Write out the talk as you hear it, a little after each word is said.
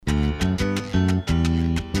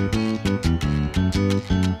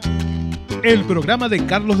El programa de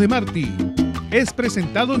Carlos Demarty es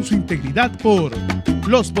presentado en su integridad por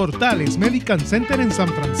Los Portales Medical Center en San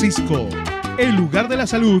Francisco, el lugar de la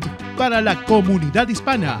salud para la comunidad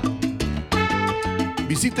hispana.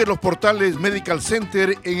 Visite Los Portales Medical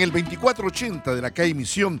Center en el 2480 de la calle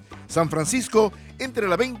Misión, San Francisco, entre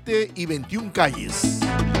la 20 y 21 calles.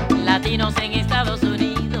 Latinos en Estados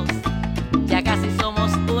Unidos, ya casi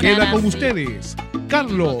somos una Queda con nación. ustedes,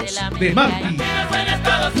 Carlos Demarty. Latinos en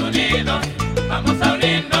Estados Unidos, vamos a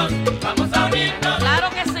unirnos, vamos a unirnos. Claro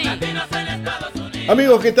que sí. Latinos en Estados Unidos.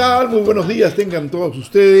 Amigos, ¿qué tal? Muy buenos días tengan todos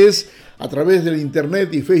ustedes a través del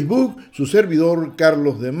internet y Facebook, su servidor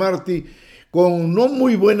Carlos Demarty, con no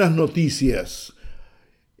muy buenas noticias.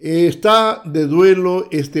 Está de duelo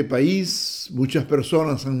este país, muchas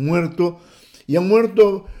personas han muerto y han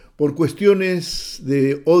muerto por cuestiones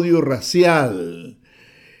de odio racial.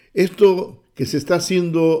 Esto que se está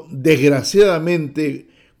haciendo desgraciadamente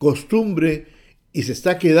costumbre y se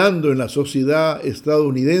está quedando en la sociedad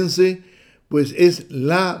estadounidense, pues es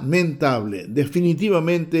lamentable,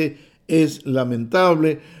 definitivamente es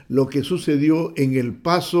lamentable lo que sucedió en El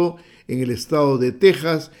Paso, en el estado de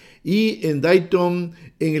Texas, y en Dayton,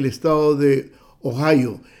 en el estado de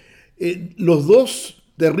Ohio. Los dos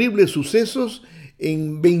terribles sucesos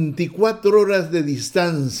en 24 horas de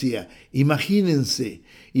distancia, imagínense.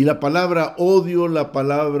 Y la palabra odio, la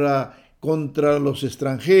palabra contra los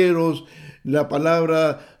extranjeros, la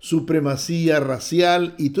palabra supremacía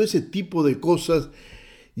racial y todo ese tipo de cosas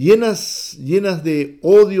llenas de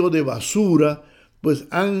odio, de basura, pues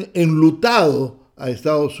han enlutado a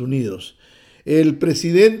Estados Unidos. El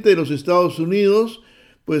presidente de los Estados Unidos,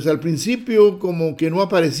 pues al principio como que no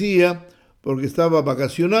aparecía porque estaba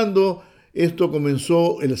vacacionando. Esto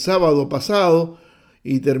comenzó el sábado pasado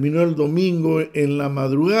y terminó el domingo en la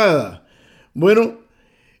madrugada. Bueno,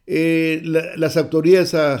 las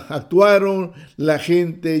autoridades actuaron, la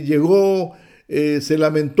gente llegó, se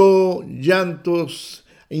lamentó, llantos,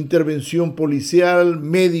 intervención policial,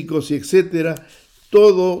 médicos, etcétera.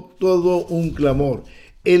 Todo un clamor.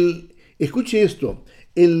 Escuche esto,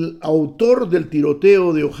 el autor del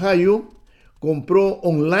tiroteo de Ohio compró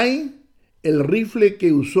online el rifle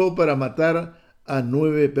que usó para matar a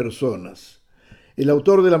 9 personas. El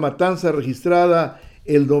autor de la matanza registrada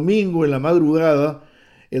el domingo en la madrugada,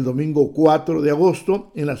 el domingo 4 de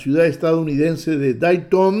agosto, en la ciudad estadounidense de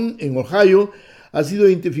Dayton, en Ohio, ha sido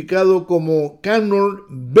identificado como Connor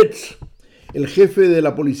Betts. El jefe de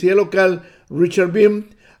la policía local, Richard Beam,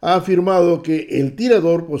 ha afirmado que el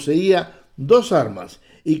tirador poseía 2 armas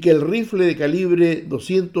y que el rifle de calibre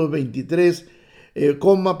 223,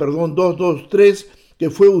 que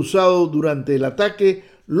fue usado durante el ataque,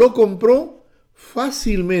 lo compró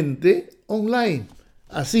fácilmente online.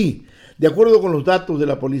 Así, de acuerdo con los datos de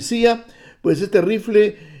la policía, pues este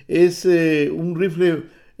rifle es un rifle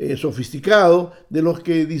sofisticado, de los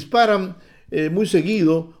que disparan muy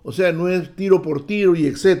seguido, o sea, no es tiro por tiro y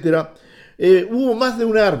etcétera. Hubo más de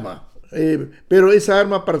una arma, pero esa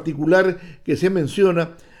arma particular que se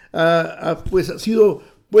menciona pues ha sido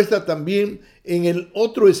puesta también en el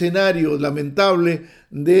otro escenario lamentable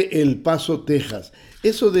de El Paso, Texas.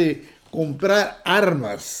 Eso de comprar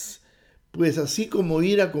armas, pues así como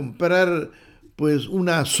ir a comprar pues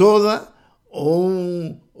una soda o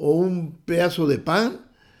un pedazo de pan,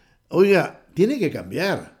 oiga, tiene que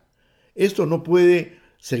cambiar. Esto no puede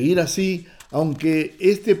seguir así, aunque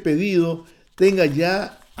este pedido tenga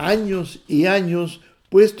ya años y años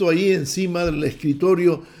puesto ahí encima del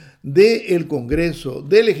escritorio del Congreso,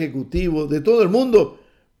 del Ejecutivo, de todo el mundo,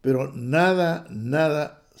 pero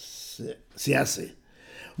nada se hace.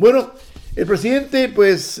 Bueno, el presidente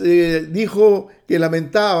pues dijo que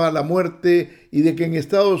lamentaba la muerte y de que en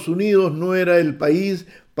Estados Unidos no era el país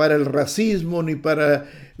para el racismo ni para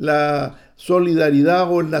la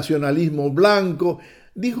solidaridad o el nacionalismo blanco.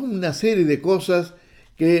 Dijo una serie de cosas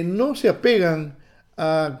que no se apegan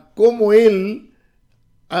a cómo él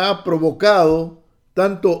ha provocado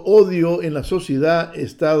tanto odio en la sociedad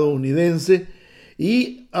estadounidense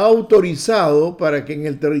y ha autorizado para que en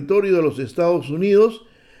el territorio de los Estados Unidos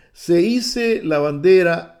se hice la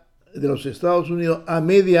bandera de los Estados Unidos a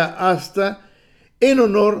media asta en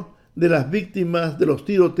honor de las víctimas de los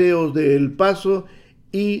tiroteos de El Paso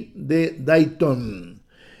y de Dayton.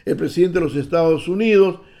 El presidente de los Estados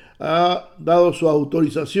Unidos ha dado su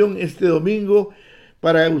autorización este domingo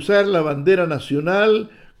para usar la bandera nacional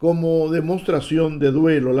como demostración de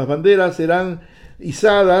duelo. Las banderas serán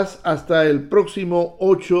izadas hasta el próximo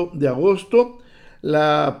 8 de agosto.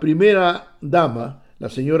 La primera dama, la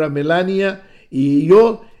señora Melania, y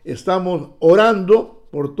yo estamos orando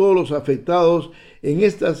por todos los afectados en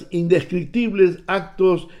estos indescriptibles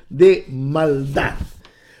actos de maldad.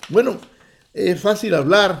 Bueno, es fácil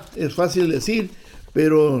hablar, es fácil decir,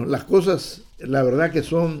 pero las cosas, la verdad que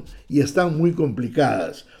son y están muy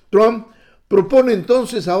complicadas. Trump propone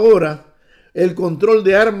entonces ahora el control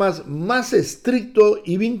de armas más estricto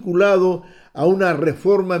y vinculado a una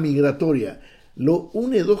reforma migratoria. Lo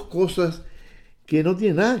une dos cosas que no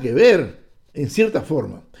tienen nada que ver, en cierta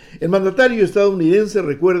forma. El mandatario estadounidense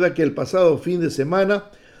recuerda que el pasado fin de semana,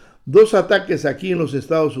 2 ataques aquí en los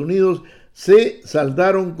Estados Unidos se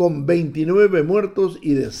saldaron con 29 muertos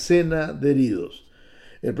y decenas de heridos.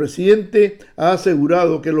 El presidente ha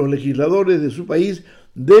asegurado que los legisladores de su país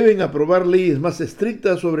deben aprobar leyes más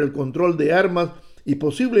estrictas sobre el control de armas y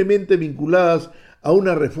posiblemente vinculadas a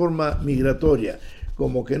una reforma migratoria.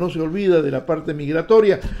 Como que no se olvida de la parte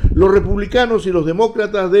migratoria. Los republicanos y los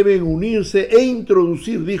demócratas deben unirse e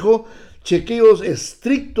introducir, dijo, chequeos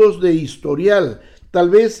estrictos de historial, tal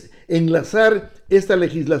vez enlazar esta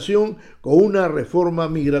legislación con una reforma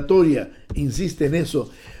migratoria. Insiste en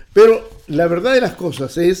eso. Pero la verdad de las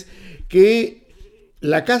cosas es que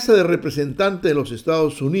la Casa de Representantes de los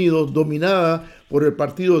Estados Unidos, dominada por el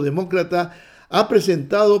Partido Demócrata, ha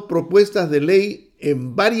presentado propuestas de ley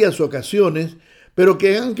en varias ocasiones, pero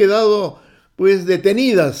que han quedado pues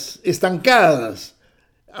detenidas, estancadas,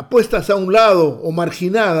 puestas a un lado o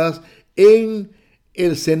marginadas en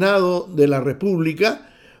el Senado de la República,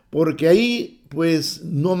 porque ahí pues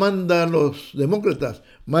no mandan los demócratas,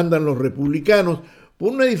 mandan los republicanos,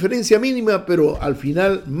 por una diferencia mínima, pero al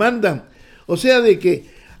final mandan. O sea, de que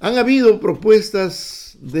han habido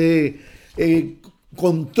propuestas de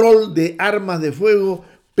control de armas de fuego,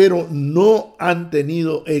 pero no han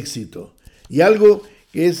tenido éxito. Y algo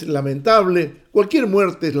que es lamentable, cualquier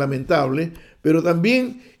muerte es lamentable, pero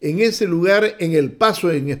también en ese lugar, en El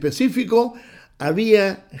Paso en específico,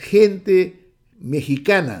 había gente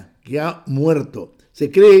mexicana que ha muerto.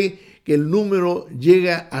 Se cree que el número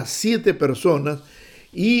llega a 7 personas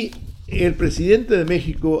y el presidente de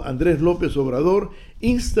México, Andrés López Obrador,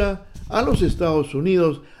 insta a los Estados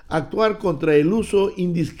Unidos a actuar contra el uso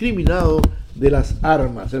indiscriminado de las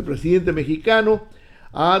armas. El presidente mexicano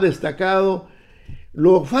ha destacado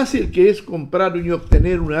lo fácil que es comprar y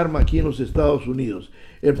obtener un arma aquí en los Estados Unidos.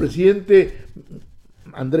 El presidente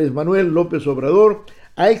Andrés Manuel López Obrador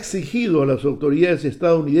ha exigido a las autoridades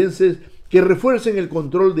estadounidenses que refuercen el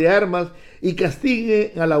control de armas y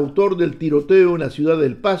castiguen al autor del tiroteo en la ciudad de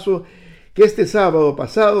El Paso, que este sábado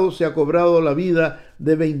pasado se ha cobrado la vida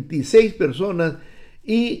de 26 personas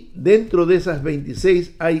y dentro de esas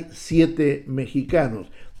 26 hay 7 mexicanos,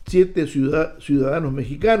 7 ciudadanos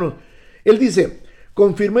mexicanos. Él dice: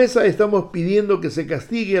 con firmeza estamos pidiendo que se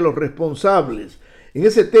castigue a los responsables. En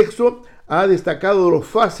ese texto ha destacado lo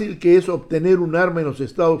fácil que es obtener un arma en los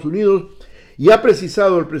Estados Unidos y ha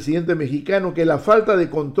precisado el presidente mexicano que la falta de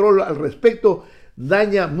control al respecto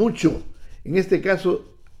daña mucho, en este caso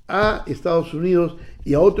a Estados Unidos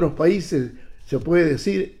y a otros países, se puede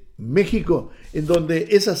decir México, en donde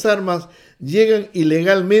esas armas llegan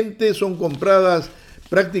ilegalmente, son compradas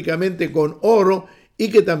prácticamente con oro y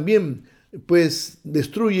que también pues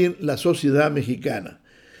destruyen la sociedad mexicana.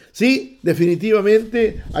 Sí,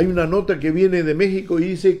 definitivamente hay una nota que viene de México y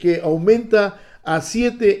dice que aumenta a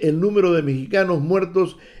 7 el número de mexicanos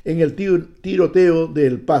muertos en el tiroteo de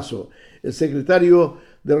El Paso. El secretario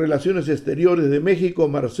de Relaciones Exteriores de México,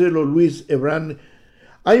 Marcelo Luis Ebrard,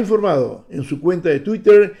 ha informado en su cuenta de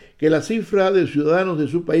Twitter que la cifra de ciudadanos de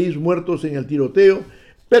su país muertos en el tiroteo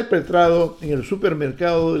perpetrado en el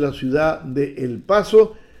supermercado de la ciudad de El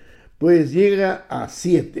Paso pues llega a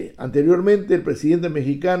 7. Anteriormente, el presidente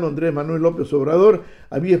mexicano Andrés Manuel López Obrador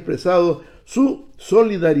había expresado su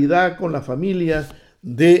solidaridad con las familias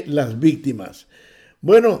de las víctimas.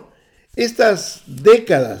 Bueno, estas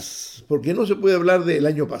décadas, porque no se puede hablar del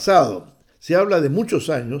año pasado, se habla de muchos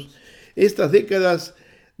años, estas décadas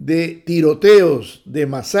de tiroteos, de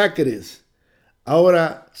masacres.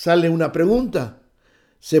 Ahora sale una pregunta: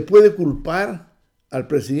 ¿se puede culpar al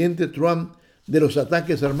presidente Trump de los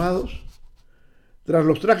ataques armados? Tras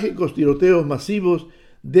los trágicos tiroteos masivos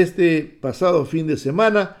de este pasado fin de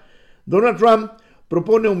semana, Donald Trump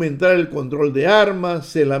propone aumentar el control de armas,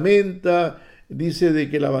 se lamenta, dice de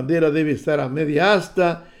que la bandera debe estar a media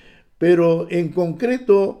asta, pero en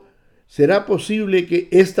concreto, ¿será posible que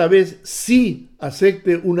esta vez sí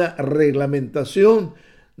acepte una reglamentación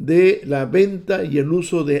de la venta y el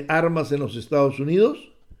uso de armas en los Estados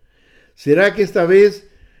Unidos? ¿Será que esta vez,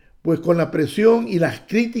 pues con la presión y las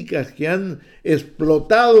críticas que han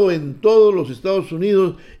explotado en todos los Estados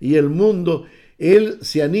Unidos y el mundo, él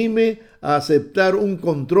se anime a aceptar un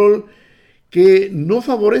control que no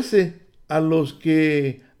favorece a los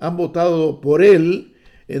que han votado por él,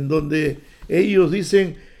 en donde ellos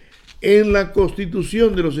dicen: en la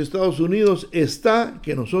Constitución de los Estados Unidos está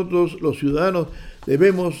que nosotros, los ciudadanos,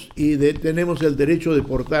 debemos y tenemos el derecho de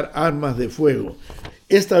portar armas de fuego.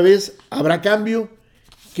 Esta vez habrá cambio.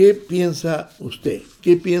 ¿Qué piensa usted?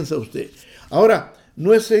 ¿Qué piensa usted? Ahora,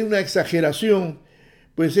 no es una exageración,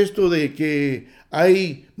 pues esto de que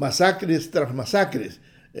hay masacres tras masacres.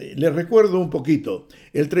 Les recuerdo un poquito.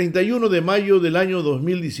 El 31 de mayo del año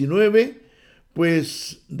 2019,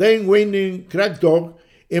 pues Dan Wayne Crackdog,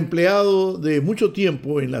 empleado de mucho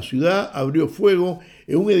tiempo en la ciudad, abrió fuego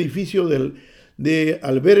en un edificio de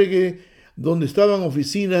albergue donde estaban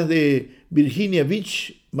oficinas de Virginia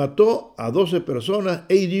Beach, mató a 12 personas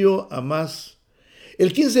e hirió a más.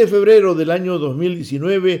 El 15 de febrero del año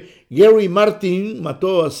 2019, Gary Martin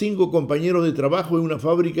mató a 5 compañeros de trabajo en una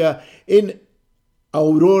fábrica en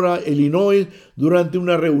Aurora, Illinois, durante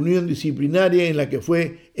una reunión disciplinaria en la que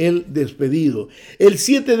fue él despedido. El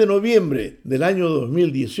 7 de noviembre del año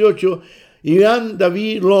 2018, Ian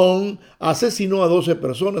David Long asesinó a 12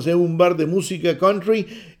 personas en un bar de música country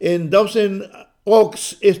en Thousand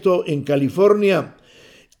Oaks, esto en California.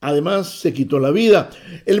 Además, se quitó la vida.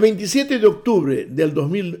 El 27 de octubre del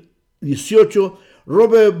 2018,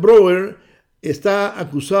 Robert Brower está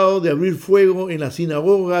acusado de abrir fuego en la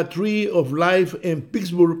sinagoga Tree of Life en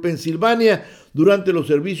Pittsburgh, Pensilvania, durante los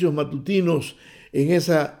servicios matutinos en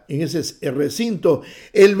ese recinto.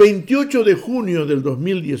 El 28 de junio del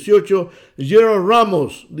 2018, Gerald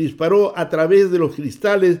Ramos disparó a través de los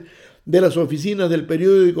cristales de las oficinas del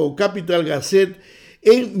periódico Capital Gazette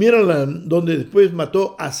en Maryland, donde después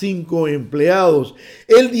mató a 5 empleados.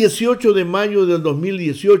 El 18 de mayo del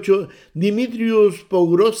 2018, Dimitrios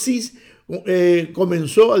Pogrosis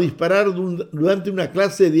comenzó a disparar durante una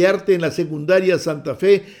clase de arte en la secundaria Santa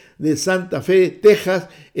Fe de Santa Fe, Texas.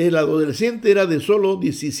 El adolescente era de solo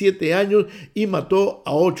 17 años y mató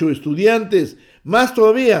a 8 estudiantes. Más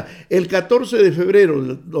todavía, el 14 de febrero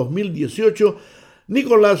del 2018,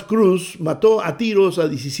 Nicolás Cruz mató a tiros a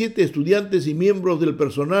 17 estudiantes y miembros del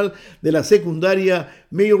personal de la secundaria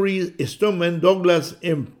Mary Stoneman Douglas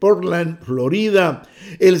en Portland, Florida.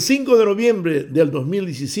 El 5 de noviembre del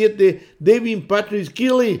 2017, David Patrick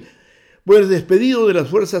Kelly, pues despedido de las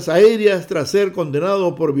fuerzas aéreas tras ser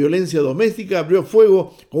condenado por violencia doméstica, abrió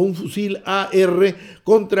fuego con un fusil AR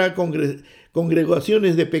contra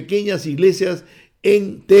congregaciones de pequeñas iglesias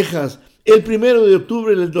en Texas. El 1 de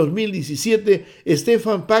octubre del 2017,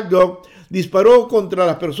 Stephen Paddock disparó contra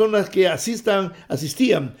las personas que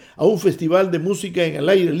asistían a un festival de música en el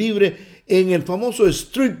aire libre en el famoso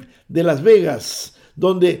Strip de Las Vegas,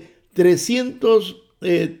 donde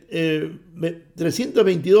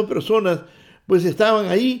 322 personas pues estaban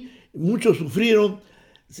ahí. Muchos sufrieron,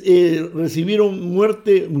 recibieron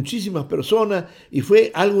muerte muchísimas personas y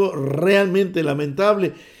fue algo realmente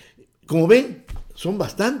lamentable. Como ven, son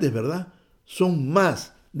bastantes, ¿verdad? Son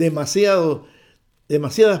demasiadas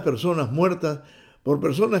personas muertas por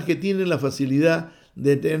personas que tienen la facilidad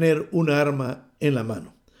de tener una arma en la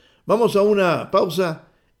mano. Vamos a una pausa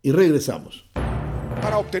y regresamos.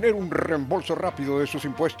 Para obtener un reembolso rápido de sus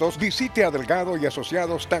impuestos, visite a Delgado y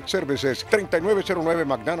Asociados Tax Services, 3909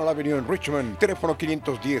 McDonald Avenue en Richmond, teléfono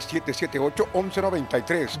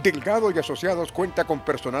 510-778-1193. Delgado y Asociados cuenta con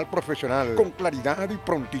personal profesional, con claridad y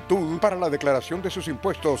prontitud para la declaración de sus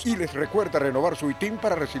impuestos y les recuerda renovar su ITIN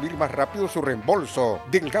para recibir más rápido su reembolso.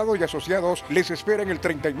 Delgado y Asociados les espera en el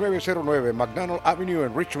 3909 McDonald Avenue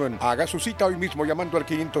en Richmond. Haga su cita hoy mismo llamando al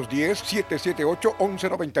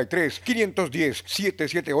 510-778-1193.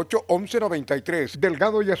 510-778-1193.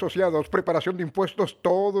 Delgado y Asociados, preparación de impuestos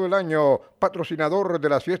todo el año. Patrocinador de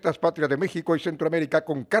las Fiestas Patrias de México y Centroamérica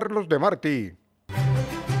con Carlos Demarty.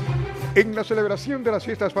 En la celebración de las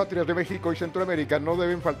Fiestas Patrias de México y Centroamérica no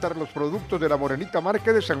deben faltar los productos de la Morenita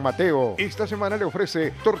Market de San Mateo. Esta semana le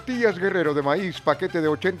ofrece tortillas Guerrero de maíz, paquete de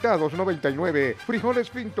 80 a $2.99. Frijoles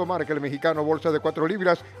Pinto Marca el Mexicano, bolsa de 4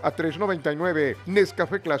 libras a $3.99.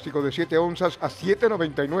 Nescafé clásico de 7 onzas a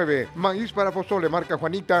 $7.99. Maíz para pozole marca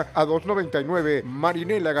Juanita a $2.99.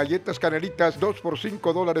 Marinela galletas canelitas 2 por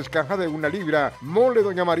 $5 caja de 1 libra. Mole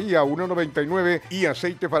Doña María $1.99 y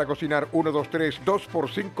aceite para cocinar 123 2 por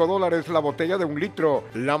 $5 la botella de 1 litro.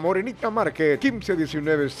 La Morenita Market,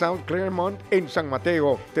 1519 South Claremont en San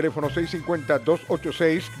Mateo. Teléfono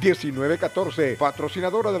 650-286-1914.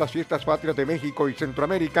 Patrocinadora de las Fiestas Patrias de México y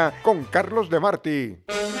Centroamérica con Carlos Demarty.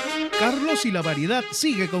 Carlos y la variedad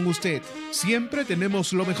sigue con usted. Siempre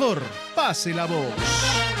tenemos lo mejor. Pase la voz.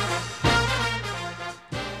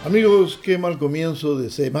 Amigos, qué mal comienzo de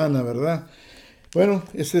semana, ¿verdad? Bueno,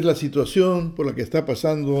 esa es la situación por la que está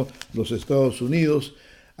pasando los Estados Unidos.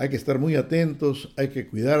 Hay que estar muy atentos, hay que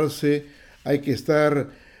cuidarse, hay que estar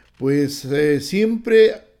pues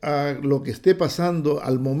siempre a lo que esté pasando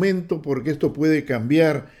al momento, porque esto puede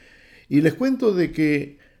cambiar. Y les cuento de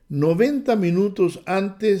que 90 minutos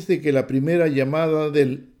antes de que la primera llamada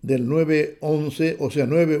del 911, o sea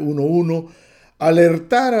 911,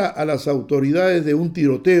 alertara a las autoridades de un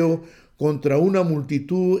tiroteo contra una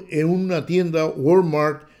multitud en una tienda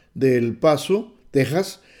Walmart de El Paso,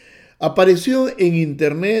 Texas, apareció en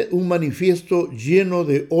internet un manifiesto lleno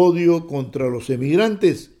de odio contra los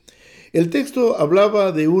emigrantes. El texto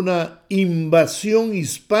hablaba de una invasión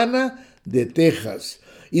hispana de Texas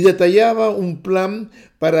y detallaba un plan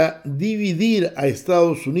para dividir a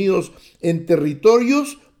Estados Unidos en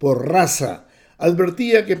territorios por raza.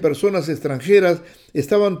 Advertía que personas extranjeras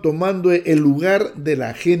estaban tomando el lugar de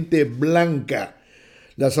la gente blanca.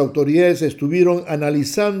 Las autoridades estuvieron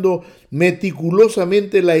analizando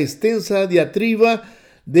meticulosamente la extensa diatriba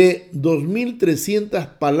de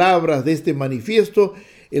 2.300 palabras de este manifiesto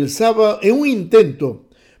el sábado en un intento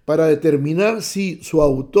para determinar si su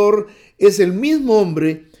autor es el mismo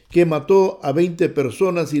hombre que mató a 20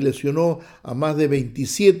 personas y lesionó a más de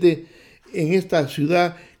 27 en esta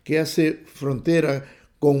ciudad que hace frontera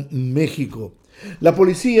con México. La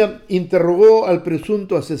policía interrogó al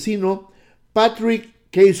presunto asesino Patrick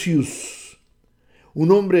Cassius,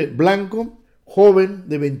 un hombre blanco, joven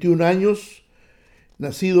de 21 años,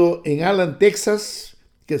 nacido en Allen, Texas,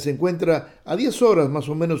 que se encuentra a 10 horas más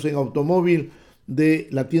o menos en automóvil de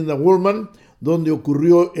la tienda Walmart, donde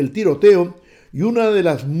ocurrió el tiroteo. Y una de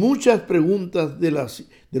las muchas preguntas de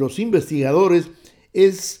los investigadores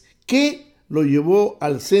es ¿qué lo llevó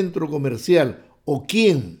al centro comercial o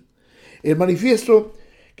quién? El manifiesto,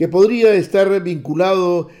 que podría estar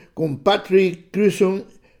vinculado con Patrick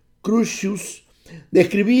Cassius,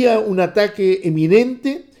 describía un ataque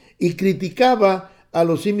eminente y criticaba a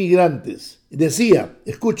los inmigrantes. Decía,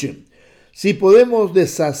 escuchen, si podemos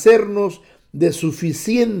deshacernos de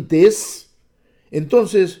suficientes,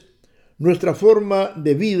 entonces nuestra forma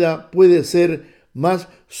de vida puede ser más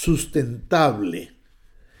sustentable.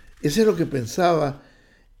 Eso es lo que pensaba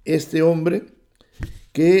este hombre,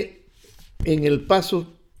 que en El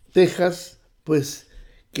Paso, Texas, pues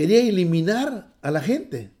quería eliminar a la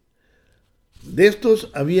gente. De estos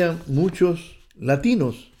había muchos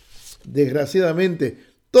latinos. Desgraciadamente,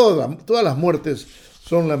 todas las muertes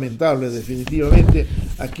son lamentables, definitivamente.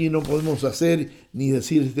 Aquí no podemos hacer ni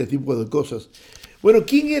decir este tipo de cosas. Bueno,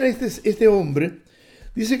 ¿quién era este hombre?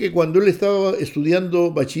 Dice que cuando él estaba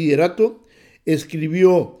estudiando bachillerato,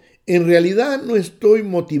 escribió: en realidad no estoy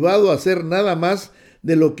motivado a hacer nada más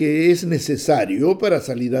de lo que es necesario para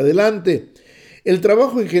salir adelante. El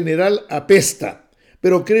trabajo en general apesta,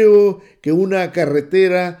 pero creo que una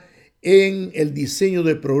carrera en el diseño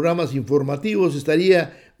de programas informativos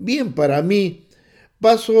estaría bien para mí.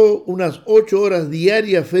 Paso unas 8 horas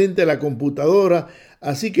diarias frente a la computadora,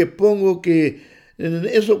 así que pongo que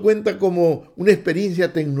eso cuenta como una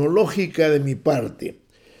experiencia tecnológica de mi parte.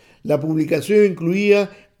 La publicación incluía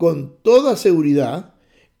con toda seguridad,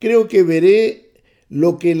 creo que veré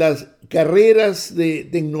lo que las carreras de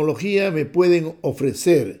tecnología me pueden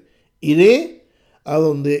ofrecer. Iré a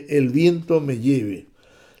donde el viento me lleve.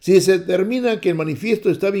 Si se determina que el manifiesto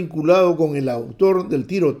está vinculado con el autor del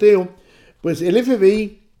tiroteo, pues el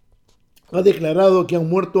FBI ha declarado que han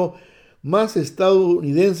muerto más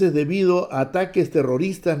estadounidenses debido a ataques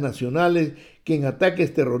terroristas nacionales que en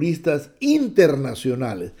ataques terroristas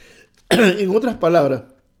internacionales. En otras palabras,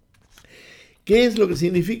 ¿qué es lo que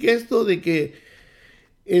significa esto? De que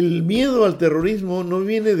el miedo al terrorismo no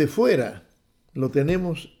viene de fuera, lo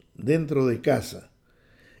tenemos dentro de casa.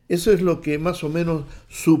 Eso es lo que más o menos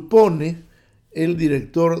supone el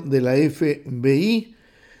director de la FBI,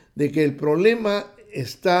 de que el problema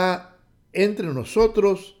está entre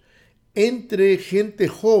nosotros, entre gente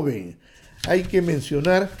joven. Hay que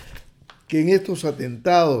mencionar que en estos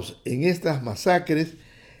atentados, en estas masacres,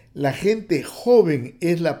 la gente joven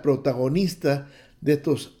es la protagonista de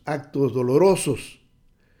estos actos dolorosos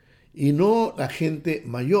y no la gente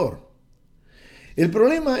mayor. El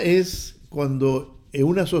problema es cuando en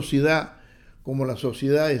una sociedad como la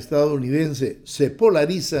sociedad estadounidense se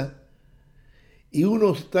polariza y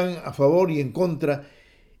unos están a favor y en contra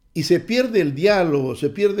y se pierde el diálogo, se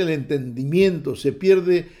pierde el entendimiento, se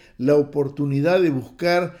pierde la oportunidad de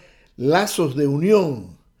buscar lazos de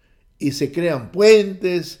unión y se crean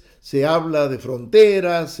puentes, se habla de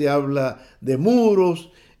fronteras, se habla de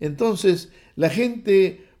muros. Entonces la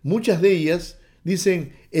gente, muchas de ellas,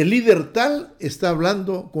 dicen, el líder tal está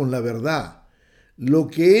hablando con la verdad. Lo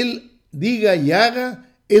que él diga y haga,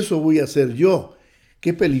 eso voy a hacer yo.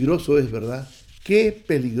 Qué peligroso es, ¿verdad? Qué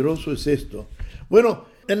peligroso es esto. Bueno,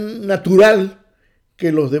 es natural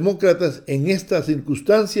que los demócratas en estas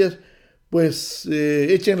circunstancias pues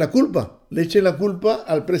le echen la culpa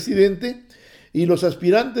al presidente, y los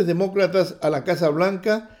aspirantes demócratas a la Casa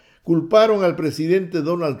Blanca culparon al presidente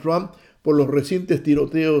Donald Trump por los recientes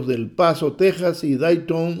tiroteos del Paso, Texas y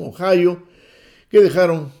Dayton, Ohio, que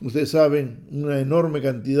dejaron, ustedes saben, una enorme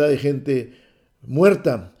cantidad de gente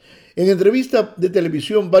muerta. En entrevista de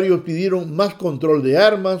televisión, varios pidieron más control de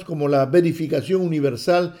armas, como la verificación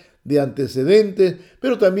universal de antecedentes,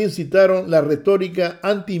 pero también citaron la retórica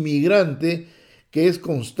antimigrante que es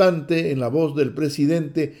constante en la voz del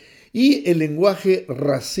presidente y el lenguaje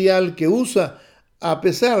racial que usa, a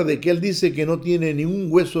pesar de que él dice que no tiene ni un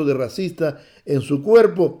hueso de racista en su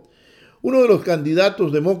cuerpo. Uno de los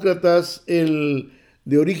candidatos demócratas, el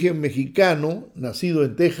de origen mexicano, nacido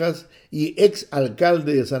en Texas y ex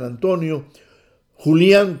alcalde de San Antonio,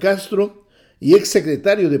 Julián Castro, y ex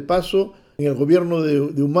secretario de Paso en el gobierno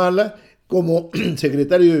de Humala como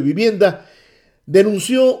secretario de Vivienda,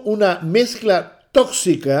 denunció una mezcla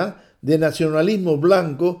tóxica de nacionalismo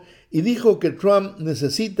blanco y dijo que Trump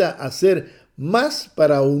necesita hacer más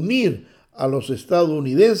para unir a los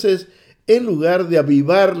estadounidenses en lugar de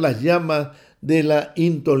avivar las llamas de la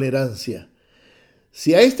intolerancia.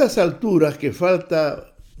 Si a estas alturas, que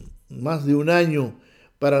falta más de un año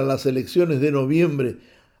para las elecciones de noviembre,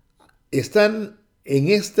 están en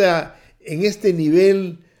este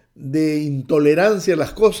nivel de intolerancia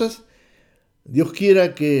las cosas, Dios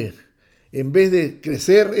quiera que en vez de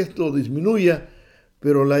crecer esto disminuya,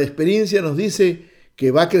 pero la experiencia nos dice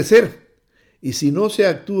que va a crecer, y si no se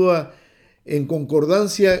actúa en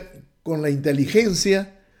concordancia con la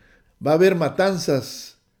inteligencia, va a haber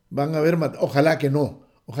matanzas, ojalá que no,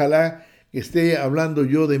 ojalá que esté hablando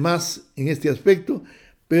yo de más en este aspecto,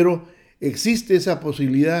 pero existe esa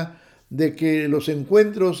posibilidad de que los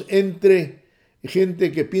encuentros entre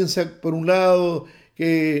gente que piensa por un lado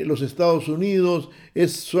que los Estados Unidos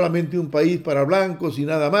es solamente un país para blancos y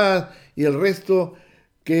nada más, y el resto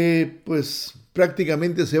que pues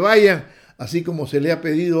prácticamente se vayan, así como se le ha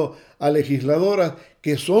pedido a legisladoras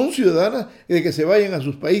que son ciudadanas de que se vayan a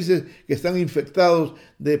sus países que están infectados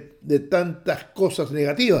de tantas cosas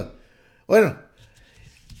negativas. Bueno,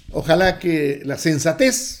 ojalá que la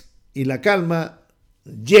sensatez y la calma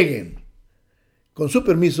lleguen. Con su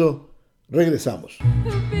permiso, regresamos.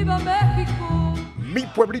 ¡Viva México! Mi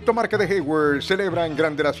pueblito Marca de Hayward celebra en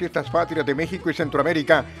grande las fiestas patrias de México y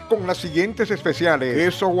Centroamérica con las siguientes especiales: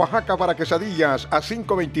 queso Oaxaca para quesadillas a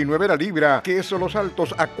 $5.29 la libra, queso Los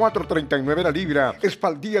Altos a $4.39 la libra,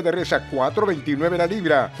 espaldilla de res a $4.29 la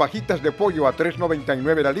libra, fajitas de pollo a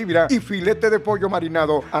 $3.99 la libra y filete de pollo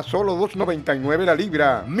marinado a solo $2.99 la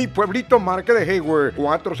libra. Mi pueblito Marca de Hayward,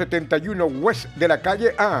 471 West de la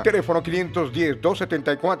calle A, teléfono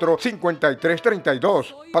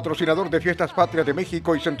 510-274-5332, patrocinador de fiestas patrias de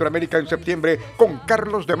México y Centroamérica en septiembre con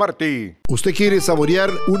Carlos Demarty. ¿Usted quiere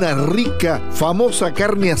saborear una rica, famosa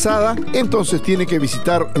carne asada? Entonces tiene que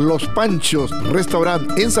visitar Los Panchos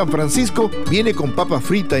Restaurant en San Francisco. Viene con papa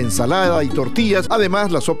frita, ensalada y tortillas,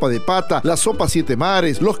 además la sopa de pata, la sopa siete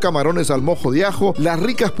mares, los camarones al mojo de ajo, las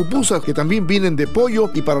ricas pupusas que también vienen de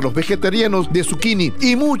pollo y para los vegetarianos de zucchini,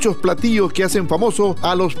 y muchos platillos que hacen famoso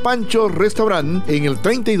a Los Panchos Restaurant en el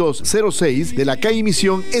 3206 de la calle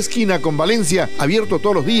Misión, esquina con Valencia, abierto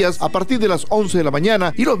todos los días a partir de las 11 de la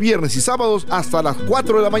mañana y los viernes y sábados hasta las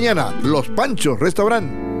 4 de la mañana. Los Panchos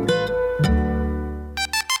Restaurant.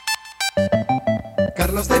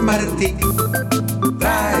 Carlos Demarty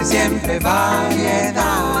trae siempre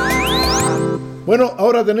variedad. Bueno,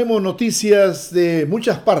 ahora tenemos noticias de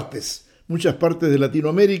muchas partes de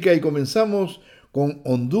Latinoamérica, y comenzamos con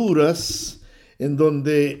Honduras, en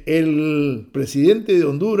donde el presidente de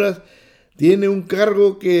Honduras tiene un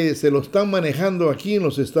cargo que se lo están manejando aquí en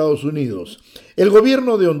los Estados Unidos. El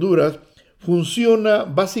gobierno de Honduras funciona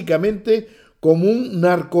básicamente como un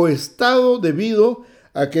narcoestado debido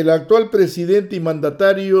a que el actual presidente y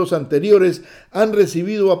mandatarios anteriores han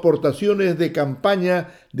recibido aportaciones de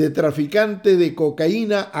campaña de traficantes de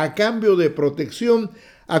cocaína a cambio de protección.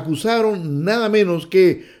 Acusaron nada menos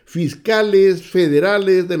que fiscales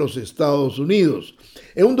federales de los Estados Unidos.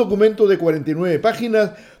 En un documento de 49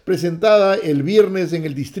 páginas, presentada el viernes en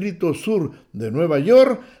el Distrito Sur de Nueva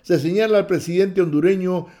York, se señala al presidente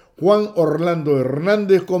hondureño Juan Orlando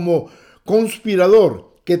Hernández como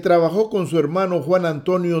conspirador que trabajó con su hermano Juan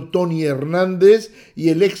Antonio Tony Hernández y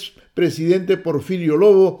el expresidente Porfirio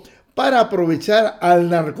Lobo para aprovechar al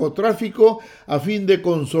narcotráfico a fin de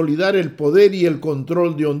consolidar el poder y el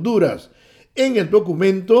control de Honduras. En el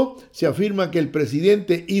documento se afirma que el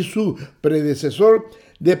presidente y su predecesor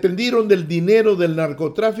dependieron del dinero del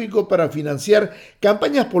narcotráfico para financiar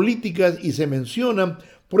campañas políticas y se mencionan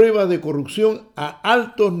pruebas de corrupción a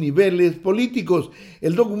altos niveles políticos.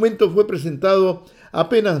 El documento fue presentado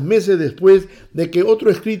apenas meses después de que otro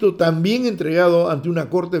escrito también entregado ante una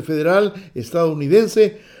corte federal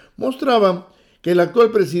estadounidense mostraba que el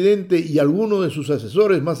actual presidente y algunos de sus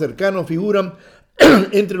asesores más cercanos figuran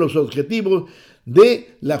entre los objetivos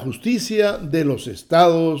de la justicia de los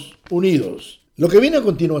Estados Unidos. Lo que viene a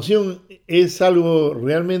continuación es algo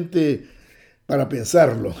realmente para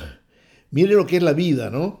pensarlo. Mire lo que es la vida,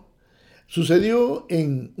 ¿no? Sucedió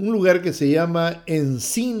en un lugar que se llama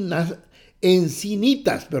Encinitas,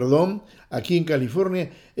 aquí en California.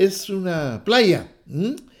 Es una playa.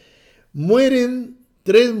 Mueren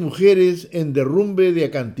 3 mujeres en derrumbe de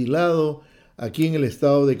acantilado aquí en el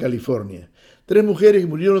estado de California. 3 mujeres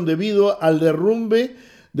murieron debido al derrumbe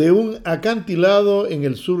de un acantilado en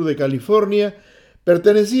el sur de California.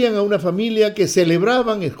 Pertenecían a una familia que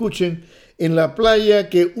celebraban, escuchen, en la playa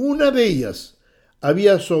que una de ellas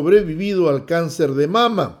había sobrevivido al cáncer de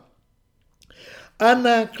mama.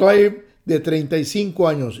 Anna Clave, de 35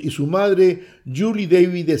 años, y su madre Julie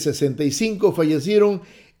Davis, de 65, fallecieron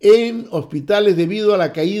en hospitales debido a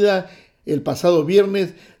la caída el pasado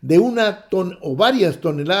viernes de varias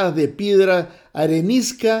toneladas de piedra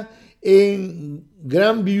arenisca en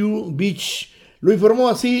Grandview Beach. Lo informó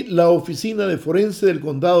así la Oficina de Forense del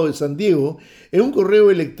Condado de San Diego en un correo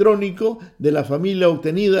electrónico de la familia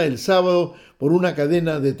obtenida el sábado por una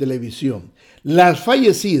cadena de televisión. Las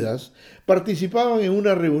fallecidas participaban en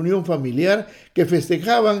una reunión familiar que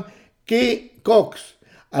festejaban que Cox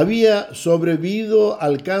había sobrevivido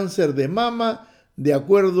al cáncer de mama de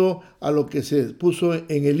acuerdo a lo que se puso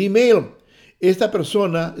en el email. Esta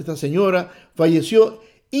señora, falleció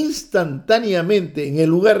instantáneamente en el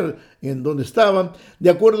lugar en donde estaban, de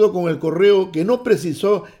acuerdo con el correo que no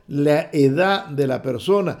precisó la edad de la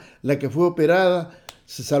persona. La que fue operada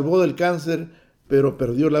se salvó del cáncer, pero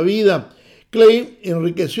perdió la vida. Clay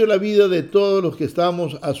enriqueció la vida de todos los que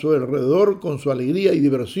estábamos a su alrededor con su alegría y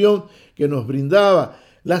diversión que nos brindaba.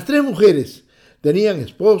 Las 3 mujeres tenían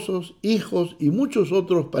esposos, hijos y muchos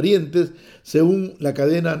otros parientes, según la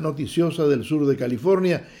cadena noticiosa del sur de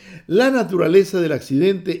California. La naturaleza del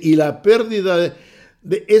accidente y la pérdida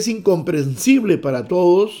es incomprensible para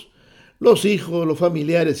todos, los hijos, los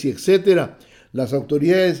familiares y etcétera. Las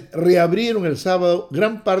autoridades reabrieron el sábado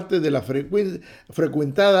gran parte de la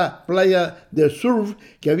frecuentada playa de surf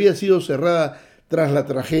que había sido cerrada tras la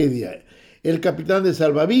tragedia. El capitán de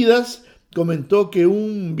salvavidas comentó que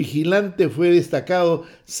un vigilante fue destacado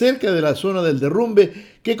cerca de la zona del derrumbe,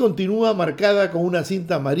 que continúa marcada con una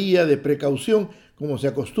cinta amarilla de precaución, como se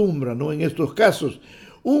acostumbra, ¿no?, en estos casos.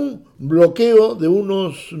 Un bloqueo de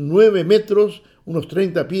unos 9 metros, unos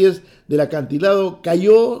 30 pies del acantilado,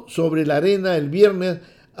 cayó sobre la arena el viernes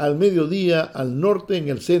al mediodía al norte en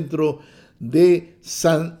el centro de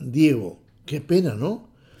San Diego. Qué pena, ¿no?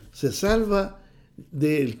 Se salva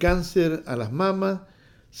del cáncer a las mamas,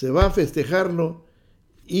 se va a festejarlo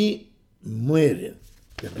y muere.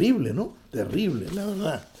 Terrible, ¿no? Terrible, la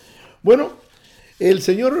verdad. Bueno, el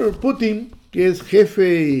señor Putin, que es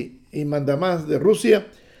jefe y mandamás de Rusia,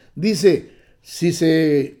 dice: si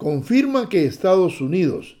se confirma que Estados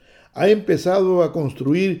Unidos ha empezado a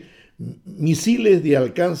construir misiles de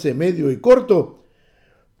alcance medio y corto,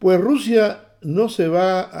 pues Rusia no se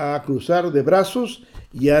va a cruzar de brazos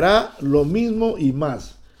y hará lo mismo y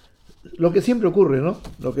más. Lo que siempre ocurre, ¿no?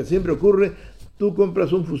 Lo que siempre ocurre, tú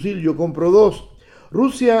compras un fusil, yo compro 2.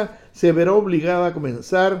 Rusia se verá obligada a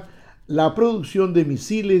comenzar la producción de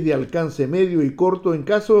misiles de alcance medio y corto en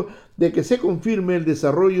caso de que se confirme el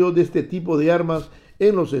desarrollo de este tipo de armas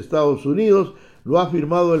en los Estados Unidos, lo ha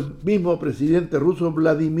afirmado el mismo presidente ruso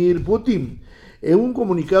Vladimir Putin. En un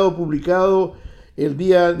comunicado publicado el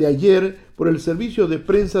día de ayer por el servicio de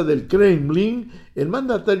prensa del Kremlin, el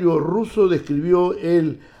mandatario ruso describió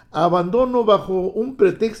el abandono bajo un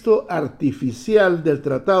pretexto artificial del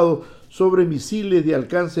tratado sobre misiles de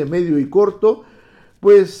alcance medio y corto,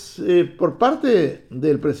 pues por parte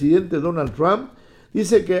del presidente Donald Trump.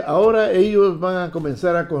 Dice que ahora ellos van a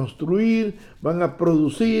comenzar a construir, van a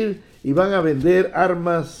producir y van a vender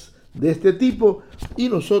armas de este tipo y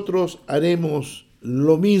nosotros haremos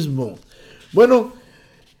lo mismo. Bueno,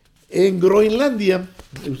 en Groenlandia,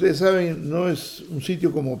 ustedes saben, no es un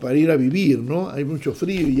sitio como para ir a vivir, ¿no? Hay mucho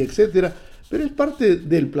frío y etcétera, pero es parte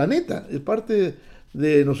del planeta, es parte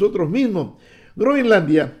de nosotros mismos.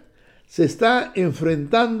 Groenlandia se está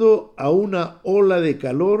enfrentando a una ola de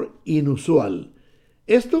calor inusual.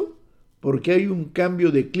 Esto porque hay un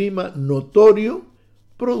cambio de clima notorio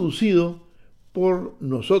producido por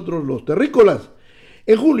nosotros los terrícolas.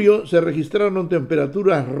 En julio se registraron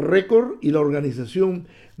temperaturas récord y la Organización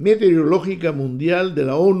Meteorológica Mundial de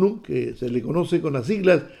la ONU, que se le conoce con las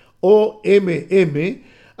siglas OMM,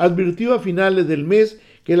 advirtió a finales del mes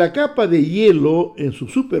que la capa de hielo en su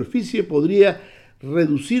superficie podría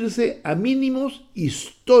reducirse a mínimos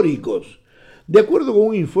históricos. De acuerdo con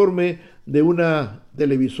un informe de una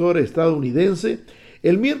televisora estadounidense,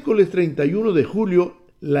 el miércoles 31 de julio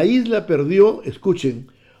la isla perdió, escuchen,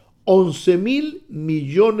 11.000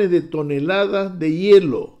 millones de toneladas de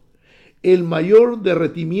hielo, el mayor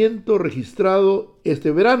derretimiento registrado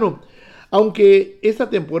este verano. Aunque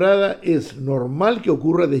esta temporada es normal que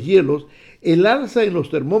ocurra deshielos, el alza en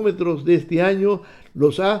los termómetros de este año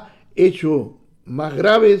los ha hecho más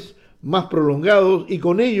graves, más prolongados y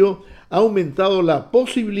con ello ha aumentado la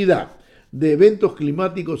posibilidad de eventos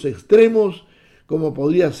climáticos extremos como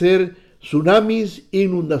podría ser tsunamis,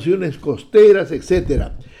 inundaciones costeras,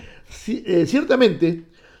 etc. Ciertamente,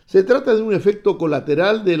 se trata de un efecto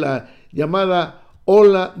colateral de la llamada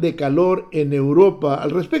ola de calor en Europa.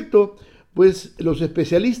 Al respecto, pues los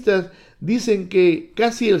especialistas dicen que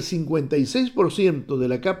casi el 56% de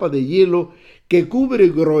la capa de hielo que cubre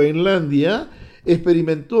Groenlandia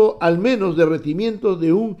experimentó al menos derretimientos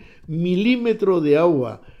de 1 milímetro de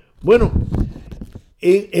agua. Bueno,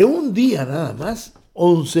 en un día nada más,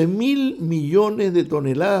 11.000 millones de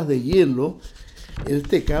toneladas de hielo.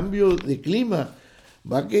 Este cambio de clima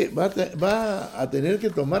va a tener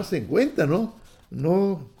que tomarse en cuenta, ¿no?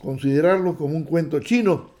 No considerarlo como un cuento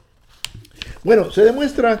chino. Bueno, se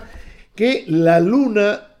demuestra que la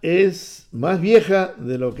Luna es más vieja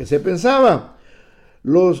de lo que se pensaba.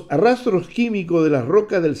 Los rastros químicos de las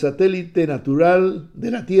rocas del satélite natural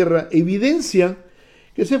de la Tierra evidencian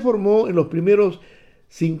que se formó en los primeros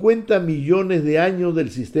 50 millones de años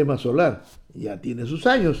del sistema solar. Ya tiene sus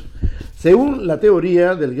años. Según la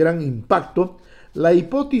teoría del gran impacto, la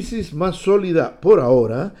hipótesis más sólida por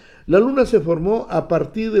ahora, la Luna se formó a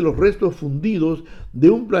partir de los restos fundidos de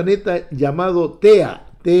un planeta llamado TEA,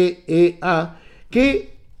 T-E-A,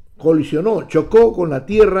 que chocó con la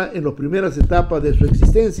Tierra en las primeras etapas de su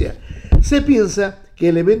existencia. Se piensa que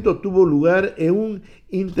el evento tuvo lugar en un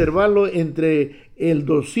intervalo entre el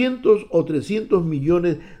 200 o 300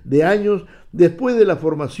 millones de años después de la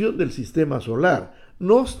formación del sistema solar.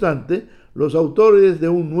 No obstante, los autores de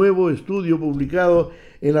un nuevo estudio publicado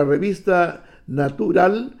en la revista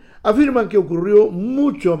Natural afirman que ocurrió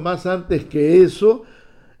mucho más antes que eso,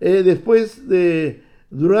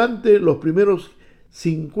 durante los primeros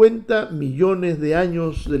 50 millones de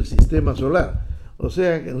años del sistema solar. O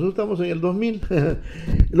sea que nosotros estamos en el 2000.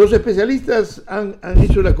 Los especialistas han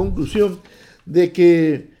hecho la conclusión de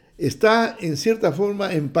que está en cierta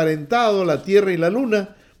forma emparentado la Tierra y la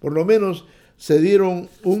Luna, por lo menos se dieron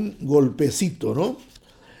un golpecito, ¿no?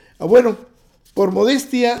 Bueno, por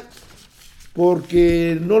modestia,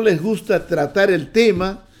 porque no les gusta tratar el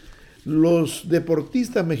tema, los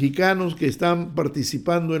deportistas mexicanos que están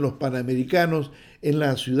participando en los Panamericanos en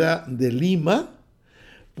la ciudad de Lima,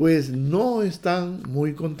 pues no están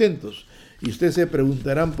muy contentos. Y ustedes se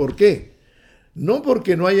preguntarán por qué. No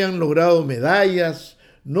porque no hayan logrado medallas,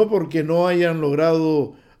 no porque no hayan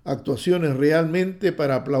logrado actuaciones realmente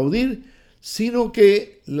para aplaudir, sino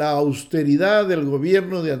que la austeridad del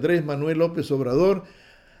gobierno de Andrés Manuel López Obrador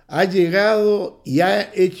ha llegado y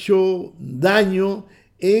ha hecho daño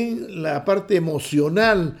en la parte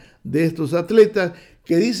emocional de estos atletas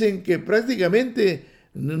que dicen que prácticamente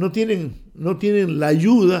no tienen la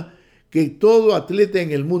ayuda que todo atleta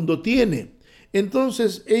en el mundo tiene.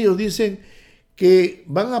 Entonces ellos dicen que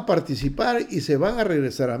van a participar y se van a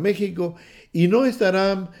regresar a México y no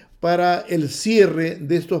estarán para el cierre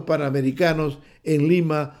de estos Panamericanos en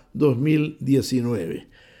Lima 2019.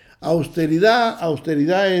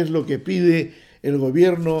 Austeridad es lo que pide el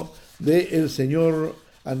gobierno del señor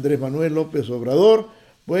Andrés Manuel López Obrador.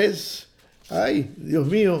 Pues, ay, Dios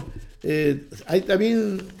mío, hay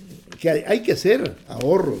también que hay que hacer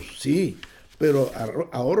ahorros, sí, pero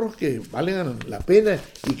ahorros que valgan la pena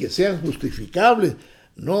y que sean justificables,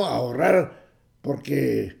 no ahorrar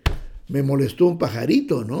porque me molestó un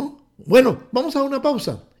pajarito, ¿no? Bueno, vamos a una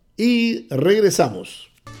pausa y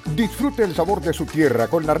regresamos. Disfrute el sabor de su tierra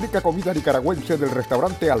con la rica comida nicaragüense del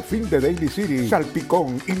restaurante Al Fin de Daly City.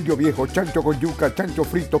 Salpicón, indio viejo, chancho con yuca, chancho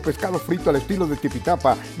frito, pescado frito al estilo de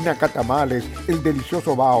tipitapa, nacatamales, el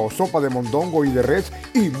delicioso bao, sopa de mondongo y de res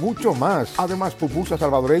y mucho más. Además, pupusas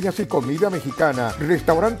salvadoreñas y comida mexicana.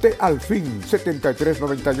 Restaurante Al Fin,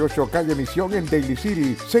 7398 Calle Misión en Daly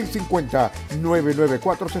City,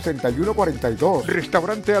 650-994-6142.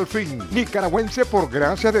 Restaurante Al Fin, nicaragüense por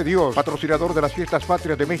gracia de Dios. Patrocinador de las Fiestas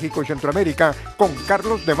Patrias de México y Centroamérica con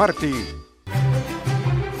Carlos Demarty.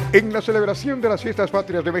 En la celebración de las Fiestas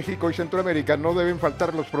Patrias de México y Centroamérica no deben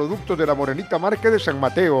faltar los productos de la Morenita Market de San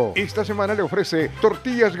Mateo. Esta semana le ofrece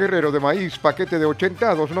tortillas Guerrero de maíz, paquete de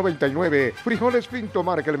 80 a $2.99. Frijoles Pinto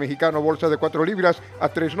Marca el Mexicano, bolsa de 4 libras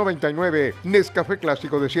a $3.99. Nescafé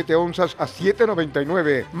Clásico de 7 onzas a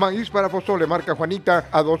 $7.99. Maíz para pozole marca Juanita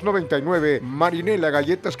a $2.99. Marinela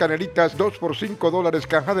galletas canelitas 2 por $5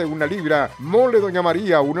 caja de 1 libra. Mole Doña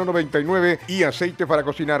María $1.99 y aceite para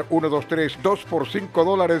cocinar 1, 2, 3 2 por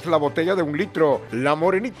 $5 la botella de 1 litro. La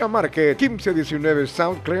Morenita Market, 1519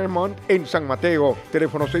 South Claremont en San Mateo.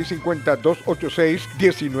 Teléfono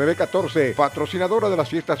 650-286-1914. Patrocinadora de las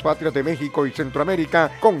Fiestas Patrias de México y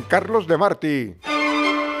Centroamérica con Carlos Demarty.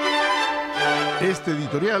 Este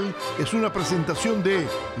editorial es una presentación de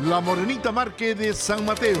La Morenita Market de San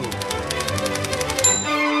Mateo.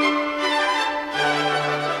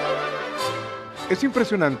 Es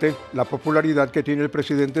impresionante la popularidad que tiene el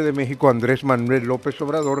presidente de México, Andrés Manuel López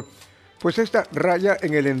Obrador, pues esta raya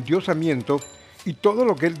en el endiosamiento y todo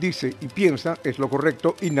lo que él dice y piensa es lo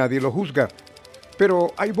correcto y nadie lo juzga.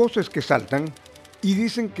 Pero hay voces que saltan y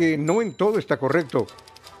dicen que no en todo está correcto.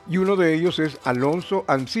 Y uno de ellos es Alonso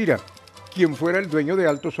Ancira, quien fuera el dueño de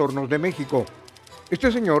Altos Hornos de México.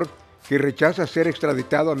 Este señor, que rechaza ser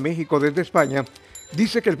extraditado a México desde España,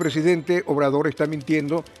 dice que el presidente Obrador está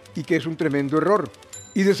mintiendo y que es un tremendo error.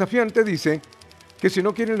 Y desafiante dice que si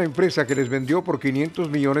no quieren la empresa que les vendió por 500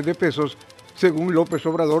 millones de pesos, según López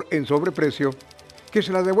Obrador en sobreprecio, que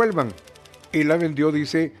se la devuelvan. Él la vendió,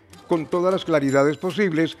 dice, con todas las claridades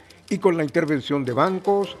posibles y con la intervención de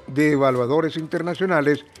bancos, de evaluadores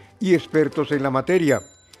internacionales y expertos en la materia.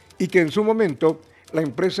 Y que en su momento la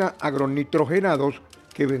empresa Agronitrogenados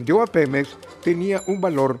que vendió a Pemex tenía un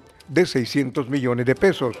valor de 600 millones de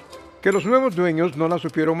pesos. Que los nuevos dueños no la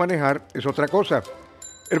supieron manejar es otra cosa.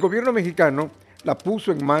 El gobierno mexicano la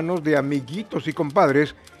puso en manos de amiguitos y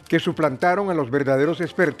compadres que suplantaron a los verdaderos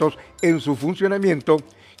expertos en su funcionamiento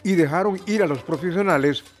y dejaron ir a los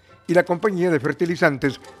profesionales y la compañía de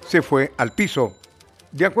fertilizantes se fue al piso.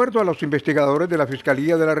 De acuerdo a los investigadores de la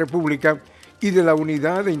Fiscalía de la República y de la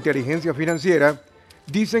Unidad de Inteligencia Financiera,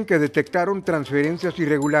 dicen que detectaron transferencias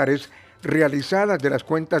irregulares realizadas de las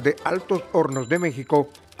cuentas de Altos Hornos de México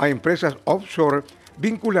a empresas offshore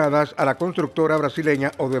vinculadas a la constructora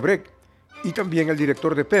brasileña Odebrecht, y también el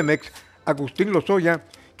director de Pemex, Agustín Lozoya,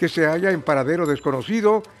 que se halla en paradero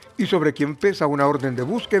desconocido y sobre quien pesa una orden de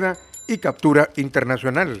búsqueda y captura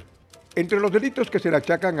internacional. Entre los delitos que se le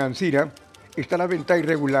achacan a Ancira está la venta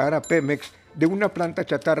irregular a Pemex de una planta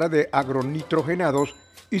chatarra de agronitrogenados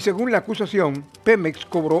y, según la acusación, Pemex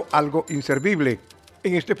cobró algo inservible.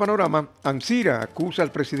 En este panorama, Ancira acusa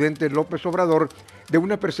al presidente López Obrador de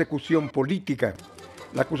una persecución política.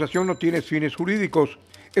 La acusación no tiene fines jurídicos,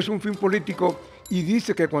 es un fin político y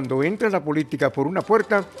dice que cuando entra la política por una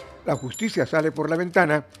puerta, la justicia sale por la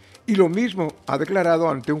ventana, y lo mismo ha declarado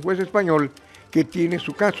ante un juez español que tiene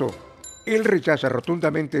su caso. Él rechaza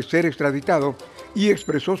rotundamente ser extraditado y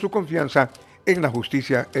expresó su confianza en la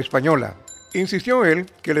justicia española. Insistió él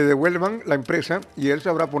que le devuelvan la empresa y él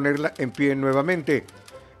sabrá ponerla en pie nuevamente.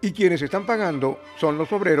 Y quienes están pagando son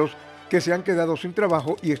los obreros que se han quedado sin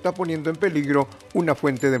trabajo y está poniendo en peligro una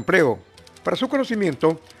fuente de empleo. Para su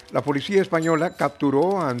conocimiento, la policía española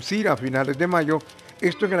capturó a Ancira a finales de mayo,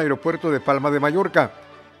 esto en el aeropuerto de Palma de Mallorca,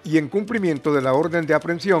 y en cumplimiento de la orden de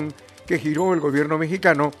aprehensión que giró el gobierno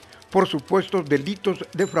mexicano por supuestos delitos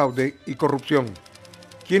de fraude y corrupción.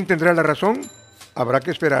 ¿Quién tendrá la razón? Habrá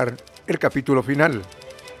que esperar el capítulo final.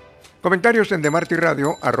 Comentarios en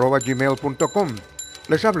demartyradio@gmail.com.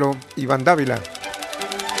 Les habló Iván Dávila.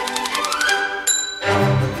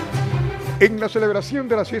 En la celebración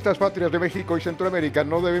de las Fiestas Patrias de México y Centroamérica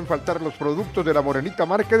no deben faltar los productos de la Morenita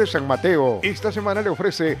Market de San Mateo. Esta semana le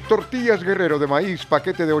ofrece tortillas Guerrero de maíz,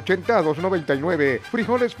 paquete de 80 a $2.99.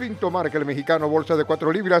 Frijoles Pinto Marca el Mexicano, bolsa de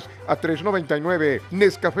 4 libras a $3.99.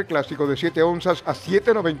 Nescafé Clásico de 7 onzas a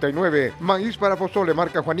 $7.99. Maíz para pozole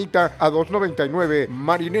marca Juanita a $2.99.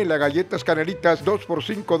 Marinela galletas canelitas 2 por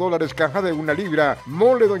 $5 caja de 1 libra.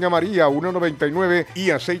 Mole Doña María $1.99 y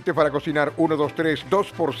aceite para cocinar 1, 2, 3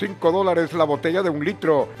 2 por $5 $5 la botella de 1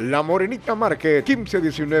 litro. La Morenita Market,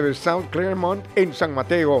 1519 South Claremont en San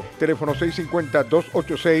Mateo. Teléfono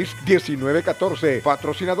 650-286-1914.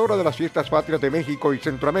 Patrocinadora de las Fiestas Patrias de México y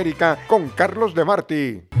Centroamérica con Carlos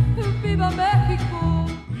Demarty. ¡Viva México!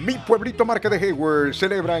 Mi pueblito Market de Hayward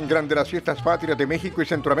celebra en grande las Fiestas Patrias de México y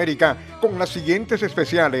Centroamérica con las siguientes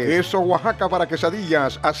especiales: queso Oaxaca para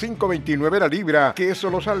quesadillas a $5.29 la libra, queso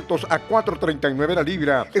Los Altos a $4.39 la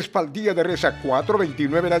libra, espaldilla de res a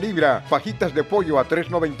 $4.29 la libra, fajitas de pollo a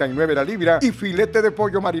 $3.99 la libra y filete de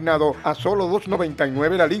pollo marinado a solo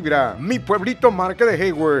 $2.99 la libra. Mi pueblito Market de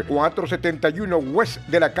Hayward, 471 West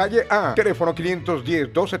de la calle A, teléfono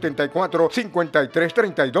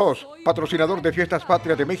 510-274-5332. Patrocinador de Fiestas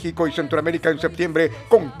Patrias de México y Centroamérica en septiembre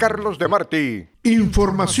con Carlos Demarty.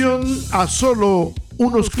 Información a solo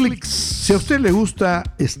unos clics. Si a usted le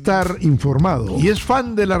gusta estar informado y es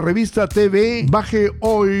fan de la revista TV, baje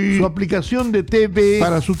hoy su aplicación de TV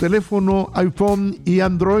para su teléfono iPhone y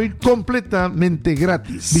Android completamente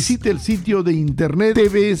gratis. Visite el sitio de internet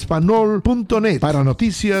tvespanol.net para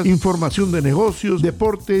noticias, información de negocios,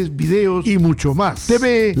 deportes, videos y mucho más.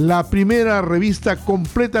 TV, la primera revista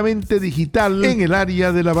completamente digital en el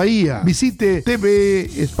área de la Bahía. Visite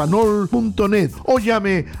tvespanol.net o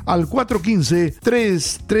llame al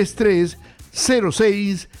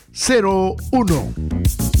 415-333-0601.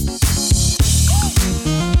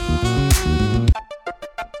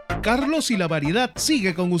 Carlos y la variedad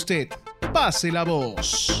sigue con usted. Pase la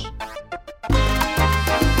voz.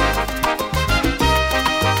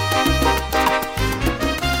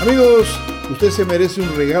 Amigos, usted se merece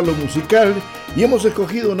un regalo musical y hemos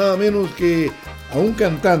escogido nada menos que a un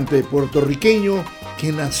cantante puertorriqueño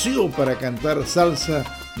que nació para cantar salsa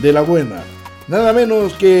de la buena. Nada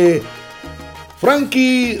menos que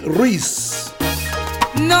Frankie Ruiz.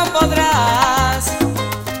 No podrás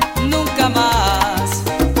nunca más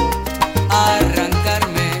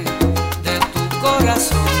arrancarme de tu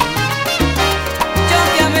corazón. Yo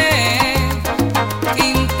te amé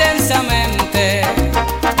intensamente,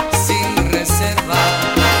 sin reserva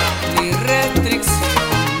ni restricción.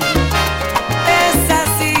 Es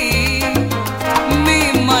así mi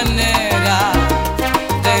manera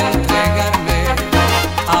de entregarme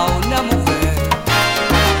a una mujer.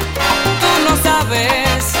 Tú no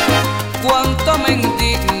sabes cuánto me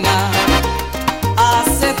indigna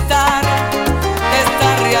aceptar esta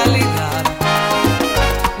realidad.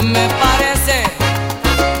 Me parece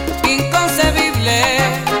inconcebible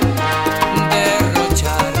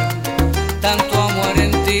derrochar tanto amor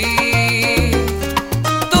en ti.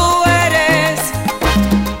 Tú eres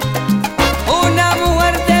una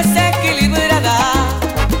mujer desequilibrada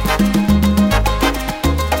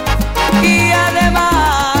y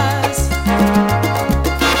además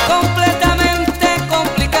completamente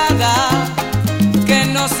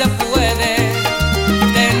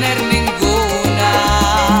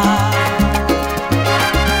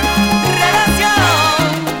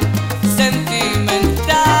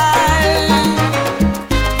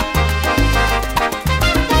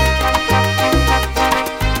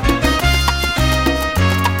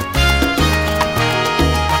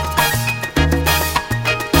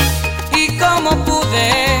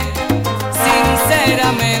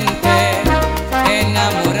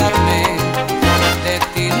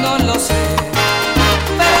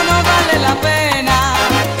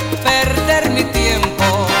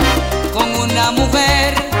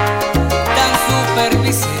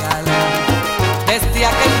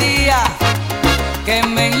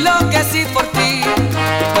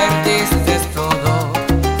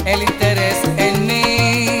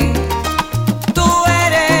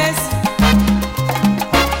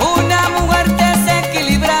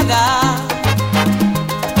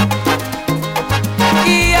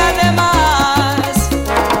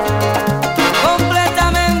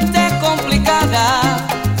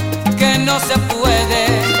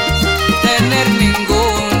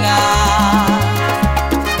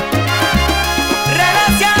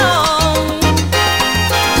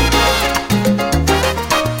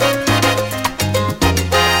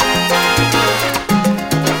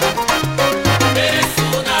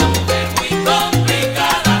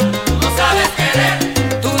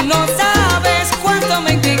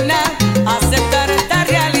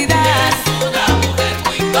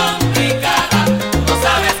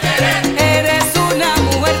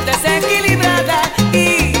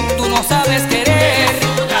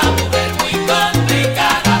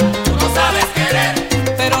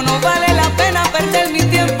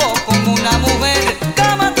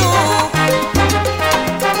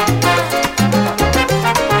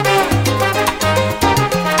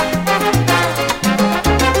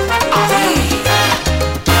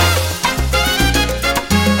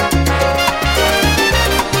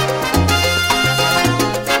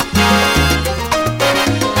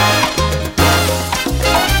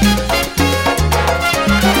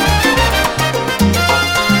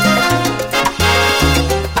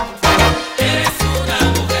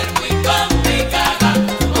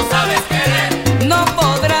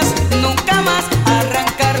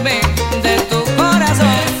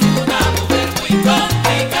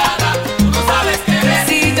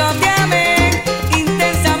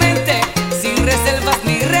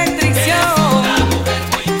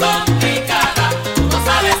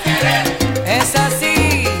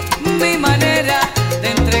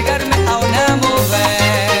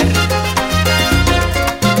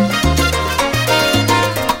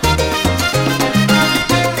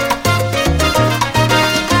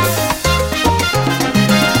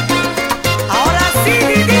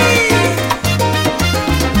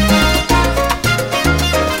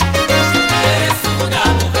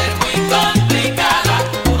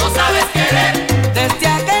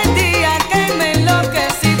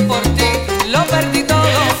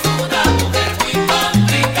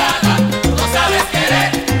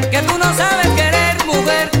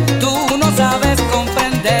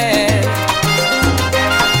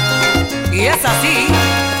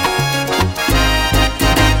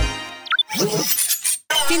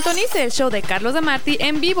Sintonice el show de Carlos Demarty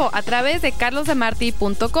en vivo a través de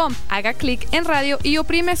carlosdemarty.com. Haga clic en radio y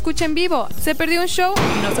oprime escucha en vivo. ¿Se perdió un show?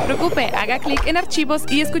 No se preocupe, haga clic en archivos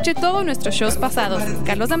y escuche todos nuestros shows pasados.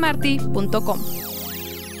 carlosdemarty.com.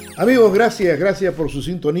 Amigos, gracias por su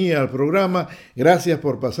sintonía al programa, gracias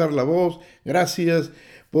por pasar la voz, gracias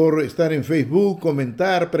por estar en Facebook,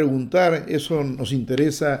 comentar, preguntar, eso nos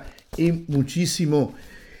interesa y muchísimo.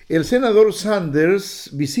 El senador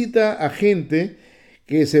Sanders visita a gente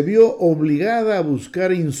que se vio obligada a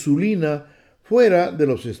buscar insulina fuera de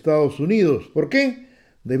los Estados Unidos. ¿Por qué?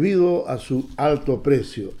 Debido a su alto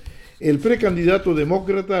precio. El precandidato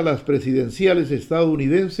demócrata a las presidenciales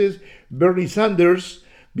estadounidenses, Bernie Sanders,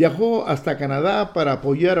 viajó hasta Canadá para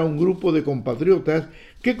apoyar a un grupo de compatriotas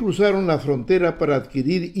que cruzaron la frontera para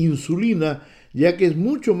adquirir insulina, ya que es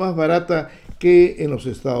mucho más barata que en los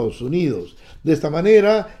Estados Unidos. De esta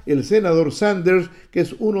manera, el senador Sanders, que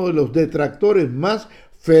es uno de los detractores más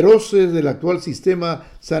feroces del actual sistema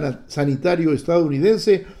sanitario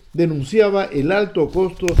estadounidense, denunciaba el alto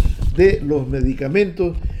costo de los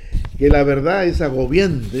medicamentos, que la verdad es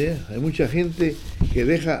agobiante. Hay mucha gente que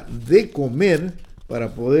deja de comer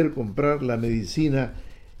para poder comprar la medicina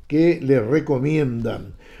que le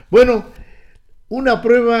recomiendan. Bueno, una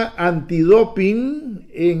prueba antidoping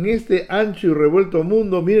en este ancho y revuelto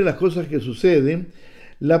mundo. Miren las cosas que suceden.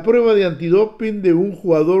 La prueba de antidoping de un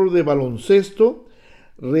jugador de baloncesto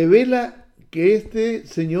revela que este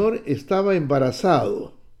señor estaba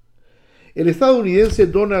embarazado. El estadounidense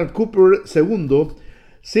Donald Cooper II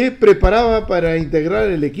se preparaba para integrar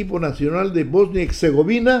el equipo nacional de Bosnia y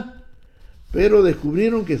Herzegovina, pero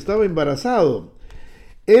descubrieron que estaba embarazado.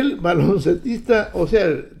 El baloncestista, o sea,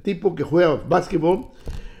 el tipo que juega básquetbol,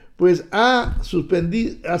 pues ha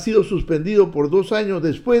sido suspendido por 2 años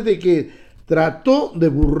después de que trató de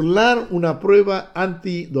burlar una prueba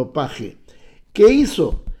antidopaje. ¿Qué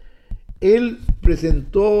hizo? Él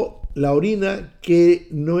presentó la orina que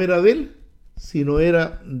no era de él, sino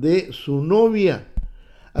era de su novia.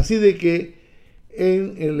 Así de que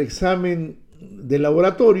en el examen de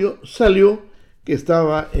laboratorio salió que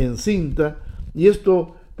estaba encinta, y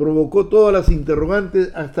esto provocó todas las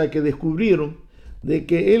interrogantes hasta que descubrieron de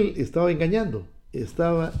que él estaba engañando.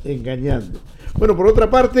 Bueno, por otra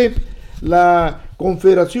parte, la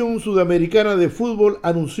Confederación Sudamericana de Fútbol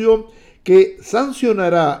anunció que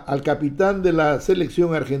sancionará al capitán de la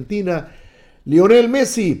selección argentina, Lionel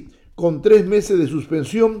Messi, con 3 meses de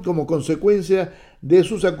suspensión como consecuencia de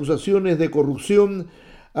sus acusaciones de corrupción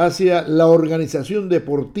hacia la organización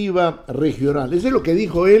deportiva regional. Eso es lo que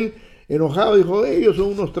dijo él, enojado, dijo, ellos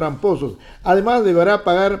son unos tramposos. Además, deberá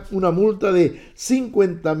pagar una multa de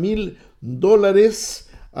 $50,000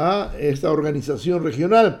 a esta organización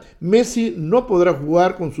regional. Messi no podrá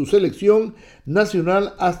jugar con su selección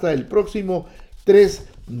nacional hasta el próximo 3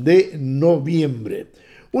 de noviembre.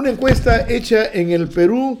 Una encuesta hecha en el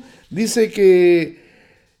Perú dice que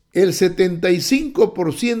el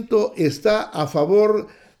 75% está a favor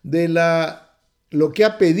de lo que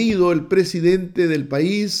ha pedido el presidente del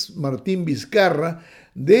país, Martín Vizcarra,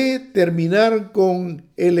 de terminar con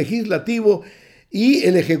el legislativo y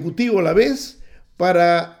el ejecutivo a la vez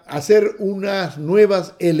para hacer unas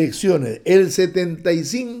nuevas elecciones. El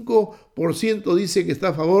 75% dice que está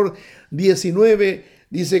a favor, 19%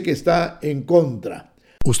 dice que está en contra.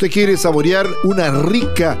 ¿Usted quiere saborear una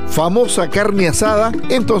rica, famosa carne asada?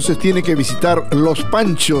 Entonces tiene que visitar Los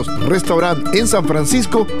Panchos Restaurant en San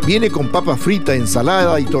Francisco. Viene con papa frita,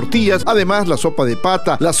 ensalada y tortillas. Además, la sopa de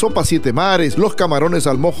pata, la sopa 7 mares, los camarones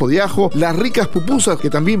al mojo de ajo, las ricas pupusas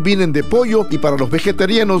que también vienen de pollo y para los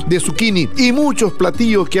vegetarianos de zucchini. Y muchos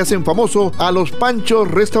platillos que hacen famoso a Los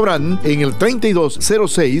Panchos Restaurant en el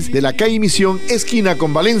 3206 de la calle Misión, esquina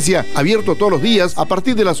con Valencia. Abierto todos los días a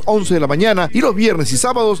partir de las 11 de la mañana y los viernes y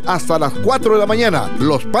sábados hasta las 4 de la mañana.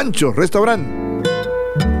 Los Panchos Restaurant.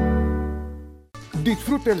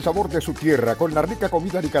 Disfrute el sabor de su tierra con la rica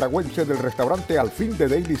comida nicaragüense del restaurante Al Fin de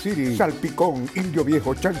Daly City. Salpicón, indio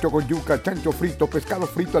viejo, chancho con yuca, chancho frito, pescado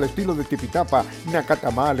frito al estilo de Tipitapa,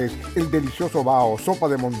 nacatamales, el delicioso bao, sopa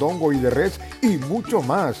de mondongo y de res y mucho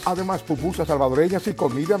más. Además, pupusas salvadoreñas y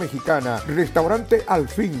comida mexicana. Restaurante Al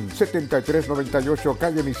Fin, 7398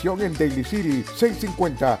 calle Misión en Daly City,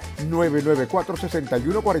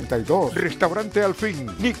 650-994-6142. Restaurante Al Fin,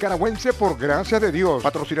 nicaragüense por gracia de Dios.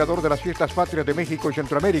 Patrocinador de las Fiestas Patrias de México y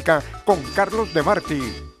Centroamérica con Carlos Demarty.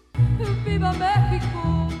 ¡Viva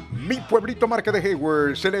México! Mi pueblito Market de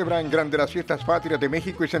Hayward celebra en grande las fiestas patrias de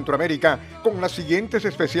México y Centroamérica con las siguientes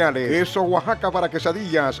especiales: queso Oaxaca para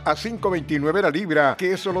quesadillas a $5.29 la libra,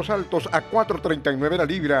 queso Los Altos a $4.39 la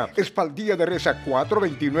libra, espaldilla de res a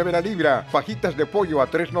 $4.29 la libra, fajitas de pollo a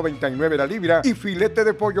 $3.99 la libra y filete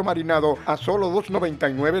de pollo marinado a solo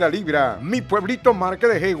 $2.99 la libra. Mi pueblito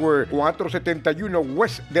Market de Hayward, 471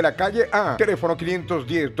 West de la calle A, teléfono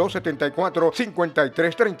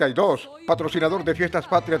 510-274-5332, patrocinador de fiestas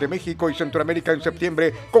patrias de México y Centroamérica en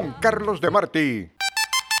septiembre con Carlos Demarty.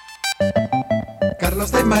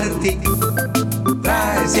 Carlos Demarty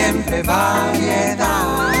trae siempre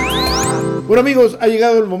variedad. Bueno amigos, ha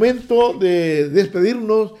llegado el momento de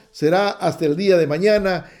despedirnos. Será hasta el día de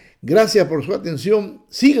mañana. Gracias por su atención.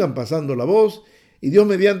 Sigan pasando la voz y Dios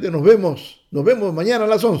mediante nos vemos. Nos vemos mañana a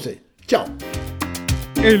las 11. Chao.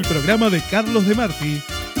 El programa de Carlos Demarty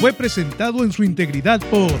fue presentado en su integridad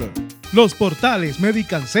por Los Portales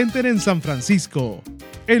Medical Center en San Francisco,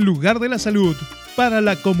 el lugar de la salud para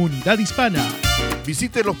la comunidad hispana.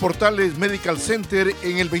 Visite Los Portales Medical Center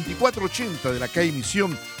en el 2480 de la calle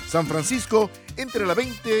Misión, San Francisco, entre la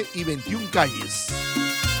 20 y 21 calles.